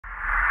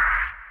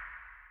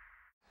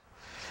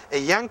A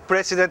young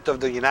president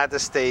of the United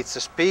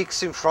States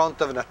speaks in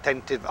front of an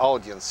attentive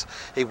audience.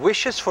 He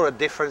wishes for a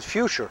different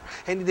future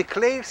and he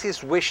declares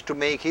his wish to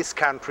make his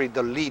country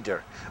the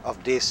leader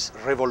of this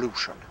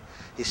revolution.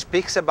 He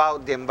speaks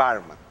about the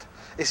environment.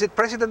 Is it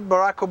President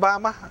Barack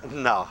Obama?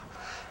 No.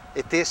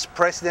 It is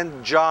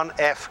President John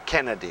F.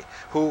 Kennedy,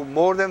 who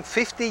more than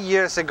 50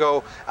 years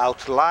ago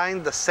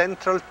outlined the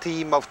central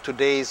theme of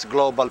today's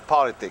global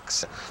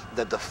politics,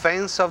 the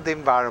defense of the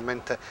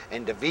environment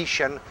and the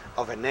vision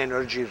of an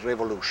energy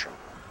revolution.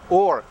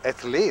 Or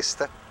at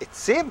least, it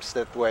seems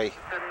that way.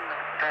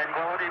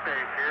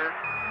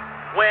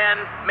 When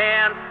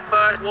man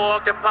first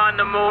walked upon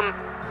the moon,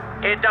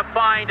 it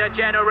defined a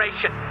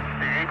generation.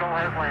 The Eagle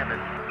has landed.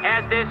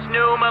 As this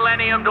new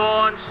millennium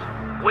dawns,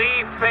 we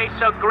face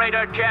a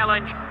greater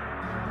challenge.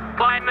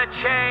 Climate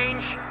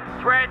change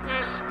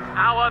threatens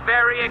our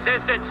very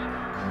existence.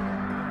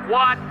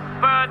 What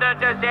further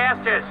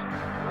disasters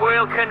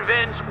will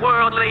convince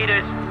world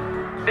leaders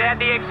that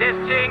the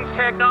existing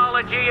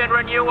technology in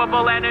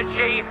renewable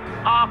energy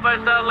offers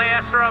the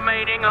last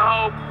remaining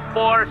hope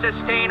for a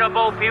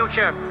sustainable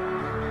future?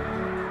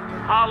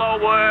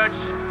 Hollow words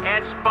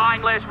and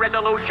spineless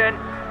resolution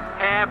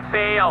have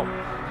failed.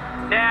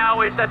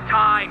 Now is the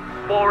time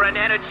for an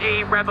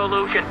energy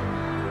revolution.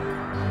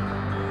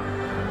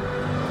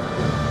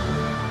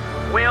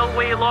 Will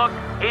we look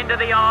into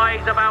the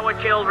eyes of our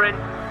children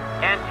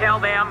and tell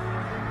them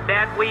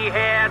that we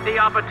had the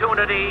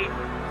opportunity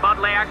but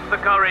lacked the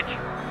courage?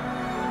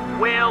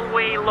 Will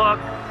we look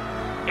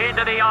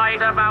into the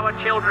eyes of our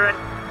children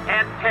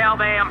and tell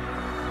them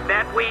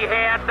that we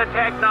had the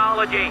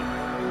technology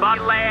but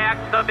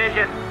lacked the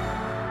vision?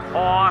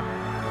 Or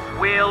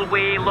will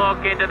we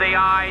look into the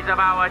eyes of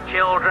our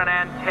children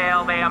and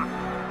tell them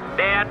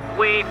that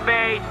we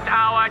faced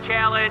our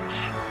challenge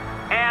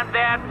and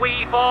that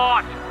we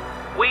fought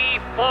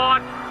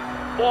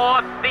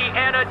for the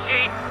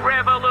energy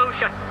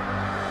revolution?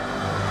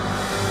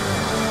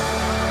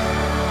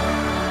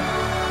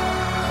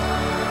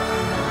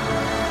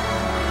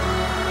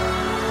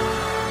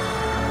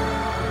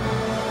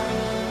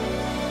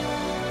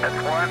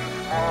 It's one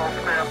small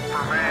step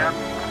for man,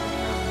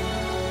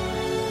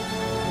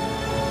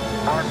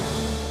 one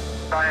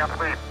giant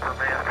leap for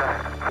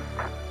mankind.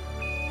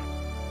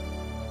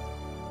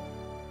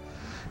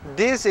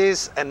 This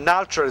is an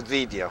altered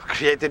video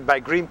created by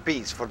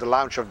Greenpeace for the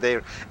launch of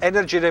their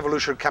Energy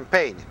Revolution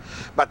campaign.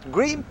 But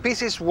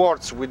Greenpeace's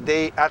words which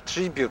they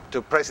attribute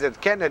to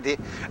President Kennedy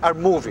are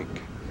moving.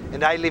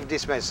 And I leave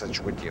this message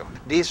with you.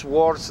 These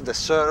words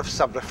deserve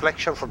some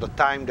reflection for the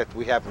time that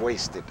we have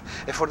wasted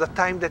and for the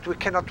time that we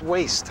cannot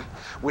waste.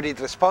 We need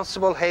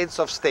responsible heads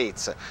of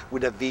states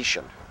with a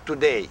vision,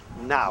 today,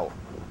 now,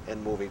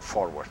 and moving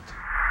forward.